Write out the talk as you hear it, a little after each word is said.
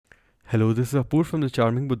Hello, this is Apur from the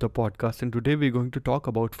Charming Buddha podcast, and today we're going to talk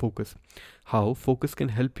about focus. How focus can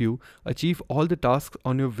help you achieve all the tasks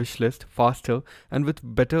on your wish list faster and with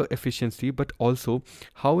better efficiency, but also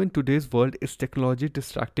how in today's world is technology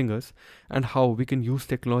distracting us, and how we can use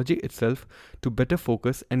technology itself to better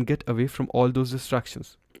focus and get away from all those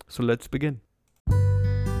distractions. So let's begin.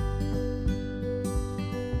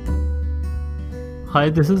 Hi,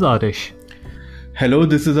 this is Arish. Hello,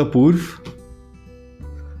 this is Apurv.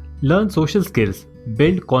 Learn social skills,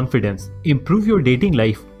 build confidence, improve your dating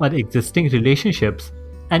life or existing relationships,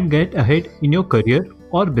 and get ahead in your career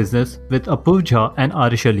or business with Apurv Jha and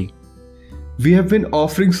Arish Ali. We have been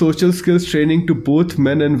offering social skills training to both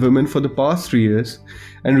men and women for the past 3 years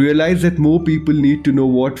and realize that more people need to know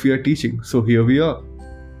what we are teaching. So here we are.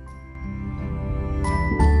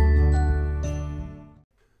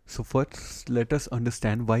 So first, let us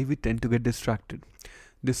understand why we tend to get distracted.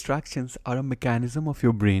 Distractions are a mechanism of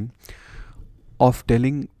your brain of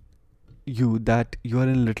telling you that you are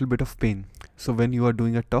in a little bit of pain. So when you are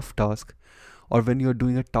doing a tough task or when you are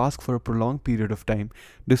doing a task for a prolonged period of time,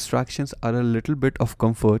 distractions are a little bit of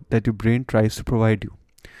comfort that your brain tries to provide you.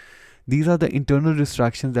 These are the internal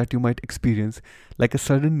distractions that you might experience, like a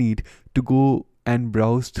sudden need to go and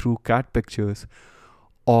browse through cat pictures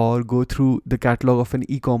or go through the catalog of an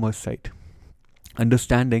e-commerce site.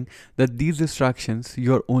 Understanding that these distractions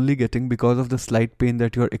you are only getting because of the slight pain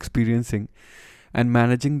that you are experiencing, and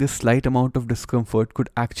managing this slight amount of discomfort could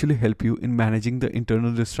actually help you in managing the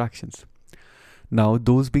internal distractions. Now,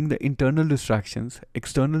 those being the internal distractions,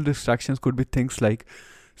 external distractions could be things like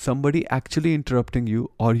somebody actually interrupting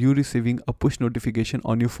you or you receiving a push notification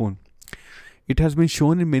on your phone. It has been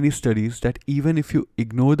shown in many studies that even if you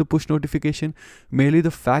ignore the push notification, merely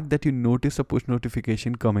the fact that you notice a push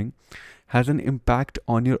notification coming has an impact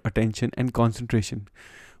on your attention and concentration,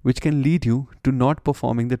 which can lead you to not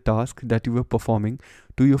performing the task that you were performing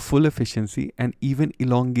to your full efficiency and even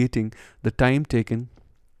elongating the time taken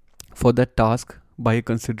for that task by a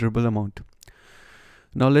considerable amount.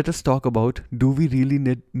 Now let us talk about, do we really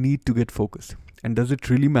need to get focused? And does it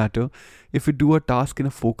really matter if we do a task in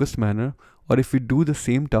a focused manner or if we do the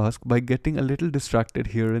same task by getting a little distracted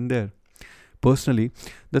here and there? Personally,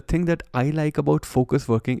 the thing that I like about focus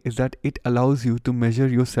working is that it allows you to measure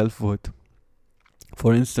your self-worth.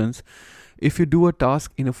 For instance, if you do a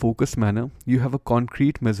task in a focused manner, you have a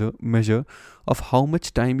concrete measure of how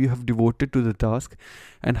much time you have devoted to the task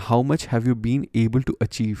and how much have you been able to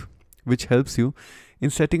achieve, which helps you in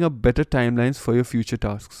setting up better timelines for your future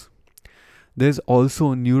tasks. There is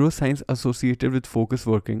also neuroscience associated with focus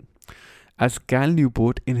working. As Cal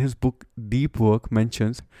Newport in his book Deep Work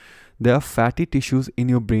mentions, there are fatty tissues in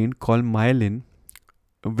your brain called myelin,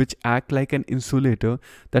 which act like an insulator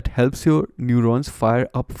that helps your neurons fire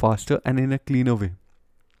up faster and in a cleaner way.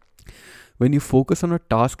 When you focus on a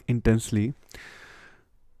task intensely,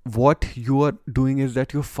 what you are doing is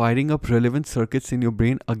that you're firing up relevant circuits in your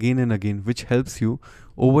brain again and again, which helps you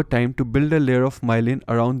over time to build a layer of myelin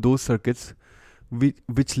around those circuits,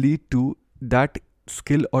 which lead to that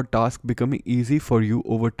skill or task becoming easy for you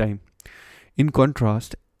over time. In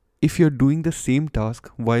contrast, if you're doing the same task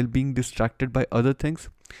while being distracted by other things,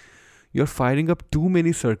 you're firing up too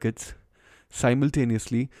many circuits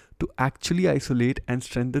simultaneously to actually isolate and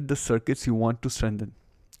strengthen the circuits you want to strengthen.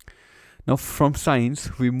 Now, from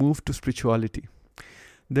science, we move to spirituality.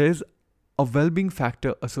 There is a well-being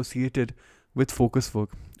factor associated with focus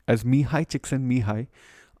work, as Mihai Csikszentmihalyi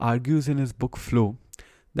argues in his book Flow,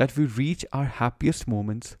 that we reach our happiest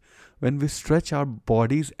moments when we stretch our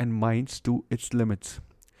bodies and minds to its limits.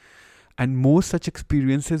 And more such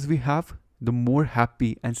experiences we have, the more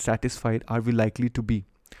happy and satisfied are we likely to be.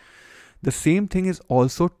 The same thing is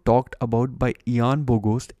also talked about by Ian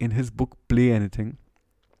Bogost in his book Play Anything,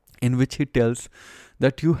 in which he tells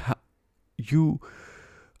that you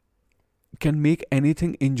can make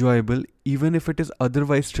anything enjoyable even if it is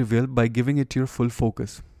otherwise trivial by giving it your full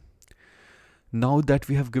focus. Now that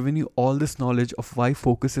we have given you all this knowledge of why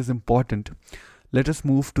focus is important, let us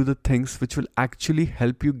move to the things which will actually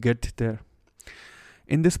help you get there.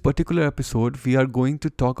 In this particular episode, we are going to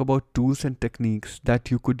talk about tools and techniques that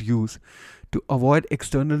you could use to avoid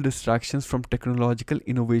external distractions from technological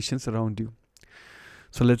innovations around you.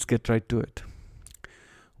 So let's get right to it.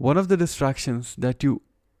 One of the distractions that you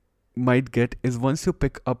might get is once you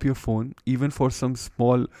pick up your phone, even for some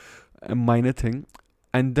small minor thing,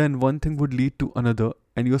 and then one thing would lead to another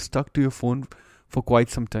and you're stuck to your phone for quite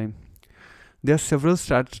some time. There are several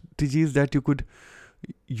strategies that you could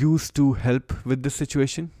use to help with this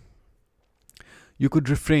situation. You could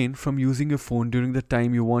refrain from using your phone during the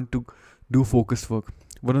time you want to do focus work.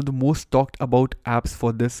 One of the most talked about apps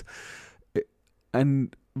for this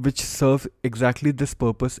and which serve exactly this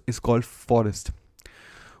purpose is called Forest.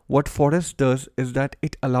 What Forest does is that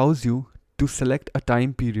it allows you to select a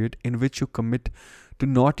time period in which you commit to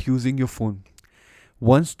not using your phone.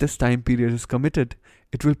 Once this time period is committed,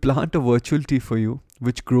 it will plant a virtual tree for you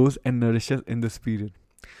which grows and nourishes in this period.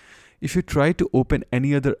 If you try to open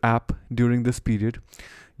any other app during this period,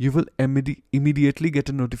 you will immediately get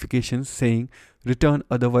a notification saying return,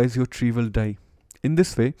 otherwise your tree will die. In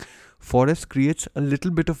this way, Forest creates a little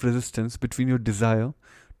bit of resistance between your desire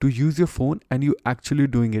to use your phone and you actually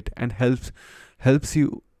doing it, and helps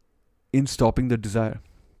you in stopping the desire.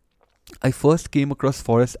 I first came across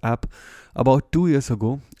Forest app about 2 years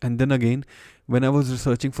ago, and then again when I was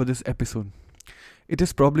researching for this episode. It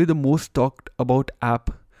is probably the most talked about app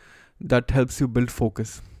that helps you build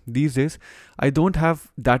focus. These days, I don't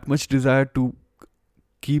have that much desire to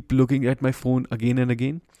keep looking at my phone again and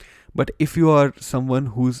again. But if you are someone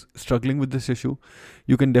who's struggling with this issue,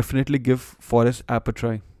 you can definitely give Forest app a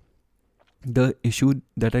try. The issue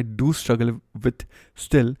that I do struggle with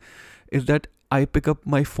still is that I pick up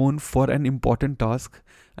my phone for an important task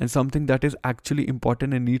and something that is actually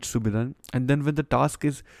important and needs to be done. And then when the task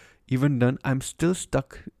is even done, I'm still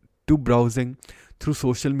stuck to browsing through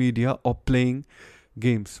social media or playing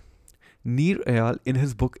games. Neer Eyal, in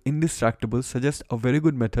his book Indistractable, suggests a very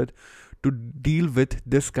good method to deal with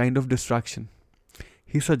this kind of distraction.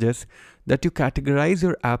 He suggests that you categorize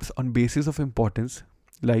your apps on basis of importance,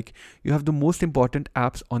 like you have the most important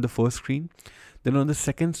apps on the first screen, then on the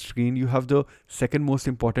second screen you have the second most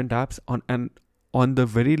important apps and on the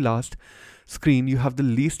very last screen you have the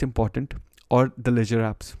least important or the leisure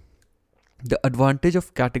apps. The advantage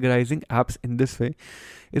of categorizing apps in this way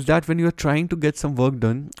is that when you are trying to get some work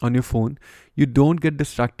done on your phone, you don't get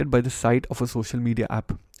distracted by the sight of a social media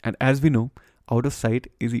app. And as we know, out of sight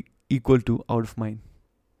is equal to out of mind.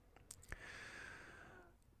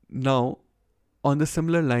 Now, on the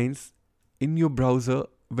similar lines, in your browser,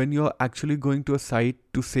 when you're actually going to a site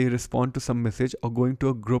to say respond to some message or going to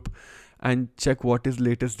a group and check what is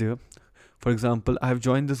latest there. For example, I have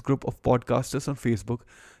joined this group of podcasters on Facebook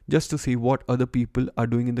just to see what other people are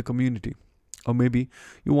doing in the community. Or maybe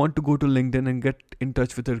you want to go to LinkedIn and get in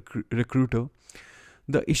touch with a recruiter.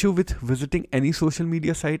 The issue with visiting any social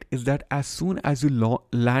media site is that as soon as you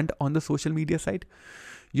land on the social media site,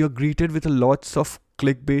 you're greeted with lots of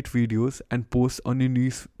clickbait videos and posts on your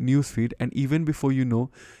newsfeed, and even before you know,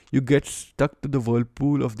 you get stuck to the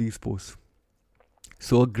whirlpool of these posts.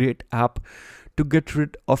 So a great app to get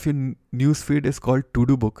rid of your newsfeed is called To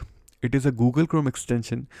Do Book. It is a Google Chrome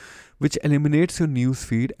extension which eliminates your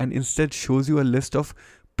newsfeed and instead shows you a list of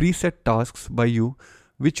preset tasks by you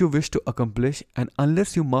which you wish to accomplish, and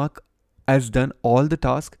unless you mark as done all the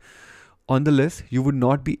tasks on the list, you would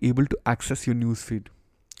not be able to access your newsfeed.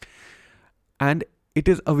 And it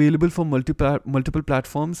is available for multiple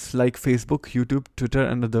platforms like Facebook, YouTube, Twitter,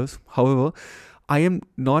 and others. However, I am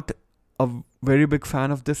not a very big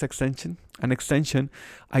fan of this extension. An extension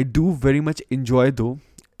I do very much enjoy though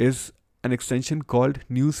is an extension called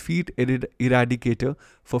Newsfeed Eradicator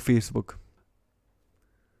for Facebook.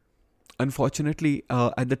 Unfortunately,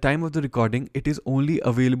 at the time of the recording, it is only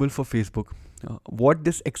available for Facebook. What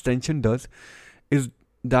this extension does is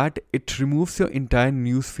that it removes your entire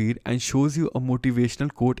newsfeed and shows you a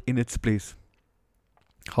motivational quote in its place.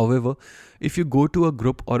 However, if you go to a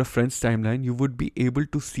group or a friend's timeline, you would be able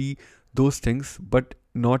to see those things, but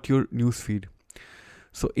not your newsfeed.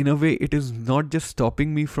 So in a way, it is not just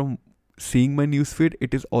stopping me from seeing my newsfeed,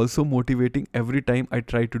 it is also motivating every time I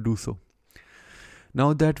try to do so.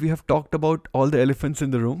 Now that we have talked about all the elephants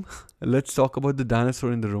in the room, let's talk about the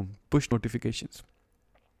dinosaur in the room, push notifications.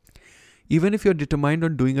 Even if you're determined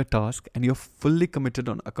on doing a task and you're fully committed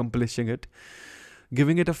on accomplishing it,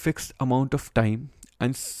 giving it a fixed amount of time,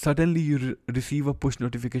 and suddenly you receive a push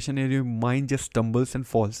notification and your mind just stumbles and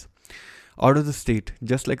falls out of the state,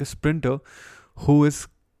 just like a sprinter who is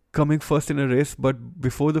coming first in a race but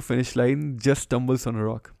before the finish line just stumbles on a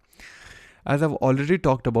rock. As I've already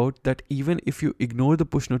talked about, that even if you ignore the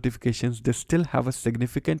push notifications, they still have a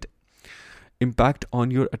significant impact on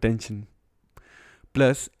your attention.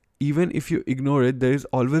 Plus, even if you ignore it, there is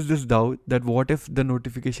always this doubt that what if the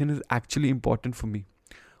notification is actually important for me.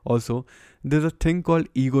 Also, there's a thing called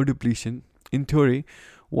ego depletion. In theory,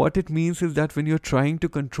 what it means is that when you're trying to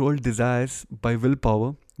control desires by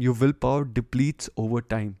willpower, your willpower depletes over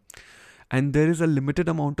time. And there is a limited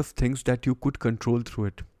amount of things that you could control through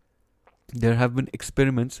it. There have been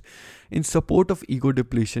experiments in support of ego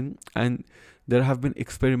depletion, and there have been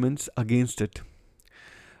experiments against it,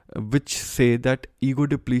 which say that ego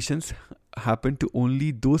depletions happen to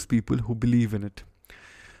only those people who believe in it.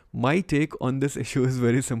 My take on this issue is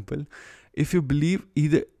very simple. If you believe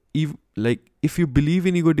if you believe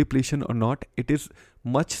in ego depletion or not, it is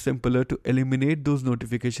much simpler to eliminate those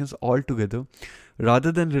notifications altogether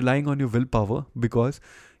rather than relying on your willpower, because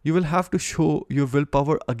you will have to show your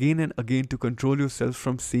willpower again and again to control yourself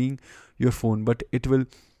from seeing your phone. But it will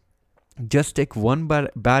just take one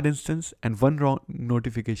bad instance and one wrong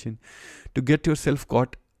notification to get yourself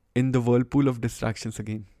caught in the whirlpool of distractions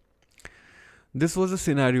again. This was a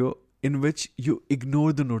scenario in which you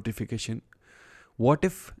ignore the notification. What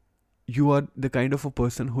if you are the kind of a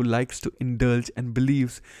person who likes to indulge and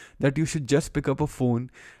believes that you should just pick up a phone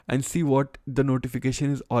and see what the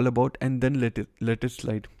notification is all about and then let it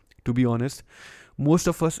slide? To be honest, most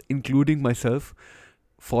of us, including myself,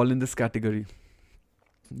 fall in this category.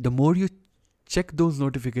 The more you check those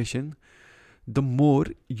notifications, the more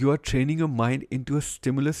you are training your mind into a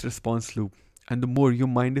stimulus response loop. And the more your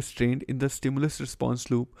mind is trained in the stimulus response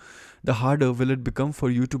loop, the harder will it become for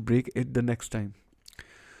you to break it the next time.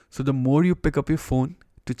 So the more you pick up your phone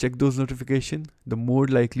to check those notifications, the more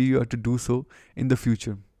likely you are to do so in the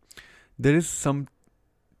future. There is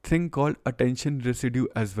something called attention residue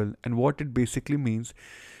as well. And what it basically means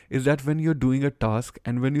is that when you're doing a task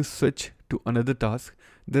and when you switch to another task,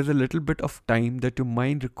 there's a little bit of time that your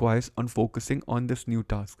mind requires on focusing on this new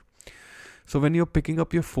task. So when you're picking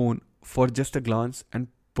up your phone for just a glance and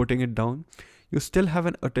putting it down, you still have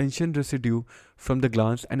an attention residue from the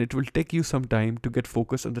glance, and it will take you some time to get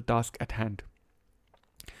focused on the task at hand.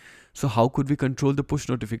 So how could we control the push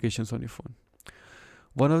notifications on your phone?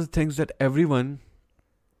 One of the things that everyone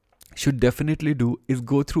should definitely do is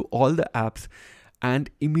go through all the apps and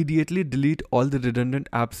immediately delete all the redundant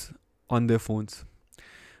apps on their phones.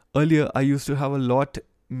 Earlier, I used to have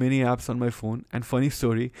many apps on my phone, and funny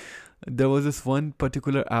story, there was this one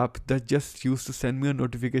particular app that just used to send me a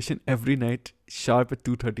notification every night sharp at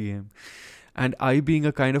 2:30 a.m. And I, being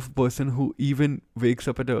a kind of person who even wakes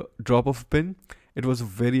up at a drop of a pin, it was a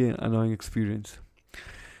very annoying experience.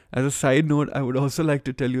 As a side note, I would also like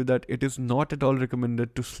to tell you that it is not at all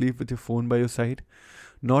recommended to sleep with your phone by your side,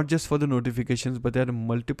 not just for the notifications, but there are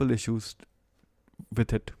multiple issues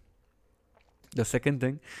with it. The second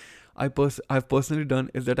thing I've personally done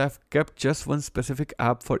is that I've kept just one specific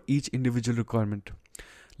app for each individual requirement.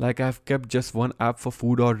 Like I've kept just one app for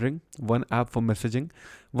food ordering, one app for messaging,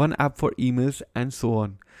 one app for emails, and so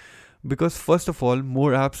on. Because first of all,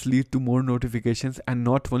 more apps lead to more notifications, and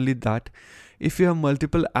not only that, if you have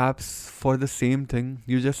multiple apps for the same thing,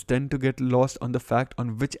 you just tend to get lost on the fact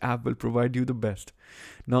on which app will provide you the best.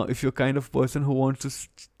 Now, if you're kind of person who wants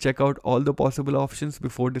to check out all the possible options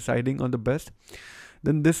before deciding on the best,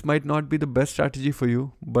 then this might not be the best strategy for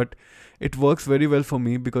you, but it works very well for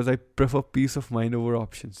me because I prefer peace of mind over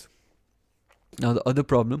options. Now, the other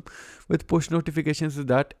problem with push notifications is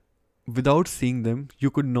that without seeing them, you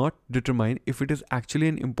could not determine if it is actually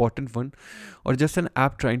an important one or just an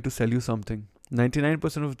app trying to sell you something.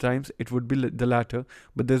 99% of the times it would be the latter,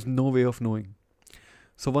 but there's no way of knowing.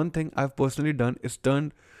 So one thing I've personally done is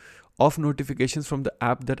turned off notifications from the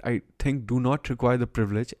app that I think do not require the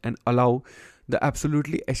privilege and allow the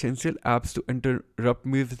absolutely essential apps to interrupt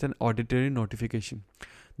me with an auditory notification.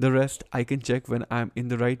 The rest I can check when I'm in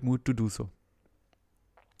the right mood to do so.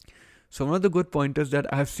 So one of the good pointers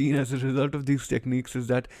that I have seen as a result of these techniques is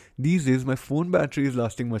that these days my phone battery is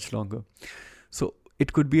lasting much longer. So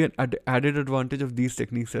it could be an added advantage of these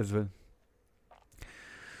techniques as well.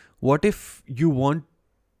 What if you want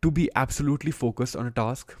to be absolutely focused on a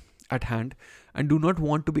task at hand and do not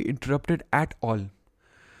want to be interrupted at all?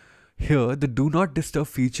 Here, the Do Not Disturb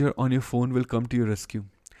feature on your phone will come to your rescue.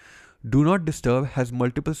 Do Not Disturb has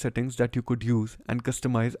multiple settings that you could use and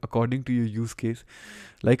customize according to your use case,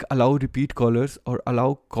 like allow repeat callers or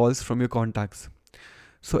allow calls from your contacts.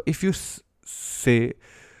 So if you say,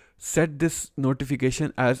 set this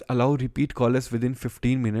notification as allow repeat callers within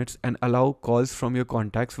 15 minutes and allow calls from your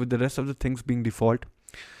contacts with the rest of the things being default,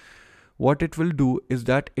 what it will do is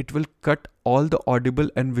that it will cut all the audible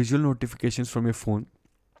and visual notifications from your phone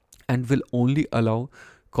and will only allow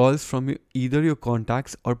calls from either your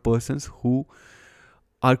contacts or persons who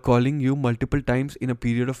are calling you multiple times in a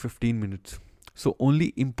period of 15 minutes. So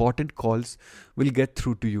only important calls will get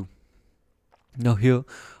through to you. Now here,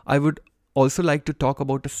 I would also like to talk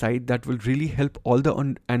about a site that will really help all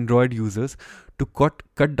the Android users to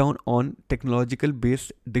cut down on technological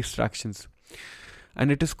based distractions. And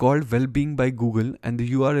it is called Wellbeing by Google, and the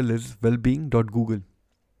URL is wellbeing.google.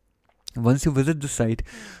 Once you visit the site,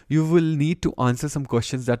 you will need to answer some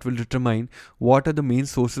questions that will determine what are the main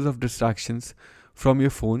sources of distractions from your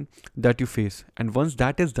phone that you face. And once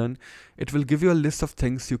that is done, it will give you a list of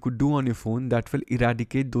things you could do on your phone that will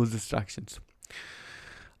eradicate those distractions.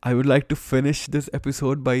 I would like to finish this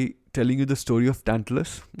episode by telling you the story of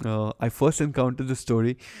Tantalus. I first encountered the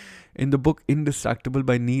story in the book Indistractable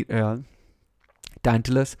by Neil Ayal.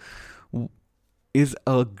 Tantalus is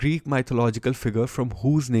a Greek mythological figure from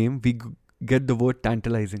whose name we get the word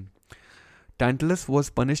tantalizing. Tantalus was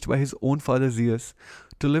punished by his own father Zeus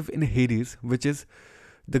to live in Hades, which is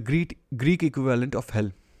the Greek equivalent of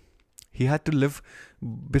hell. He had to live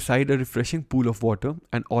beside a refreshing pool of water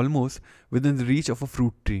and almost within the reach of a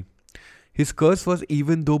fruit tree. His curse was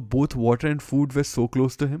even though both water and food were so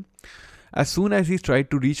close to him, as soon as he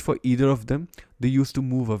tried to reach for either of them, they used to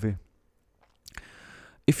move away.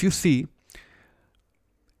 If you see,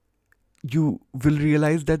 you will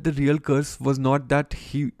realize that the real curse was not that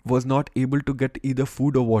he was not able to get either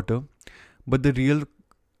food or water, but the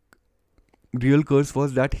real curse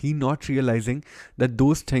was that he not realizing that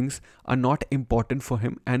those things are not important for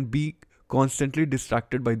him and be constantly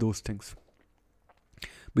distracted by those things.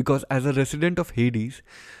 Because as a resident of Hades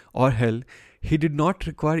or hell, he did not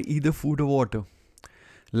require either food or water.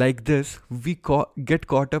 Like this, we get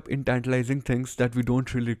caught up in tantalizing things that we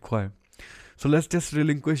don't really require. So let's just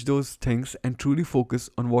relinquish those things and truly focus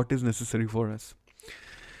on what is necessary for us.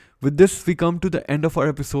 With this, we come to the end of our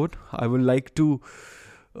episode. I would like you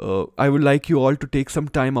all to take some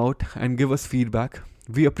time out and give us feedback.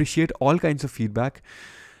 We appreciate all kinds of feedback.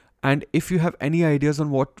 And if you have any ideas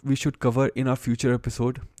on what we should cover in our future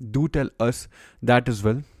episode, do tell us that as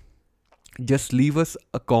well. Just leave us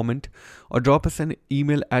a comment or drop us an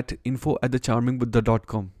email at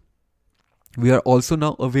info@thecharmingbuddha.com. We are also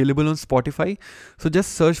now available on Spotify, so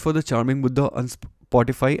just search for The Charming Buddha on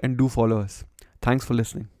Spotify and do follow us. Thanks for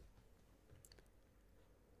listening.